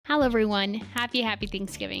Hello, everyone. Happy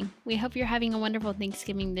Thanksgiving. We hope you're having a wonderful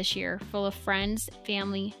Thanksgiving this year, full of friends,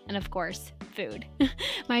 family, and of course, food.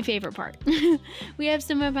 My favorite part. We have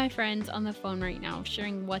some of my friends on the phone right now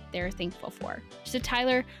sharing what they're thankful for. So,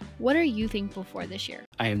 Tyler, what are you thankful for this year?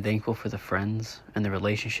 I am thankful for the friends and the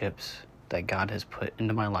relationships that God has put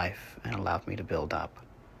into my life and allowed me to build up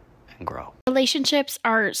and grow. Relationships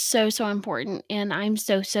are so important, and I'm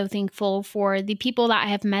so thankful for the people that I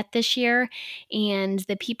have met this year and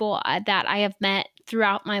the people that I have met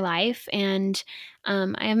throughout my life. And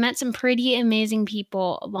I have met some pretty amazing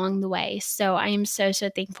people along the way. So I am so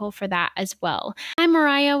thankful for that as well. Hi,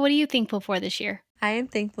 Mariah. What are you thankful for this year? I am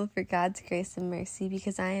thankful for God's grace and mercy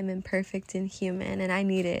because I am imperfect and human and I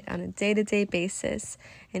need it on a day-to-day basis.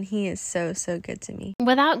 And He is so good to me.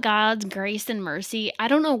 Without God's grace and mercy, I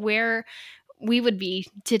don't know where we would be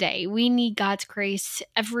today. We need God's grace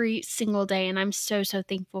every single day, and I'm so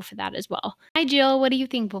thankful for that as well. Hi, Jill. What are you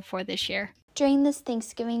thankful for this year? During this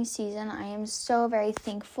Thanksgiving season, I am so very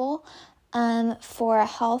thankful for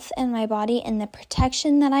health in my body and the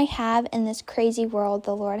protection that I have in this crazy world.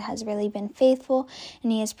 The Lord has really been faithful,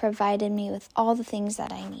 and He has provided me with all the things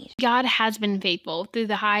that I need. God has been faithful through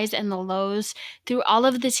the highs and the lows, through all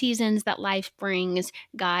of the seasons that life brings.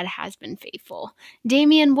 God has been faithful.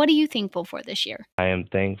 Damien, what are you thankful for this year? I am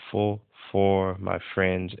thankful for my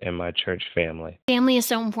friends and my church family. Family is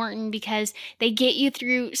so important because they get you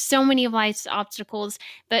through so many of life's obstacles.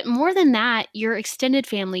 But more than that, your extended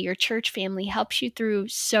family, your church family helps you through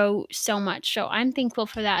so much. So I'm thankful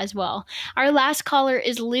for that as well. Our last caller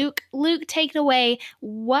is Luke. Luke, take it away.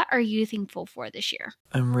 What are you thankful for this year?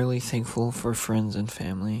 I'm really thankful for friends and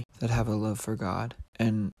family that have a love for God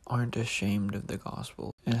and aren't ashamed of the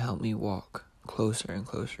gospel and help me walk closer and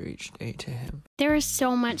closer each day to Him. There is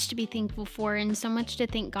so much to be thankful for and so much to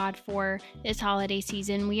thank God for this holiday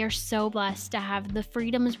season. We are so blessed to have the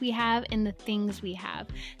freedoms we have and the things we have.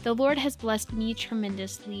 The Lord has blessed me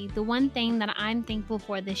tremendously. The one thing that I'm thankful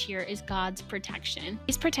for this year is God's protection.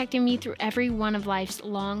 He's protecting me through every one of life's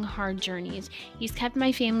long, hard journeys. He's kept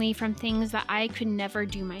my family from things that I could never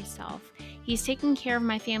do myself. He's taken care of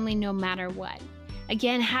my family no matter what.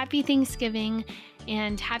 Again, happy Thanksgiving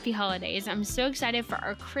and happy holidays. I'm so excited for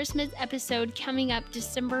our Christmas episode coming up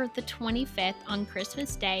December the 25th on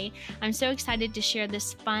Christmas Day. I'm so excited to share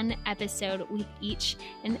this fun episode with each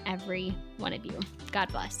and every one of you. God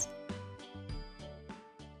bless.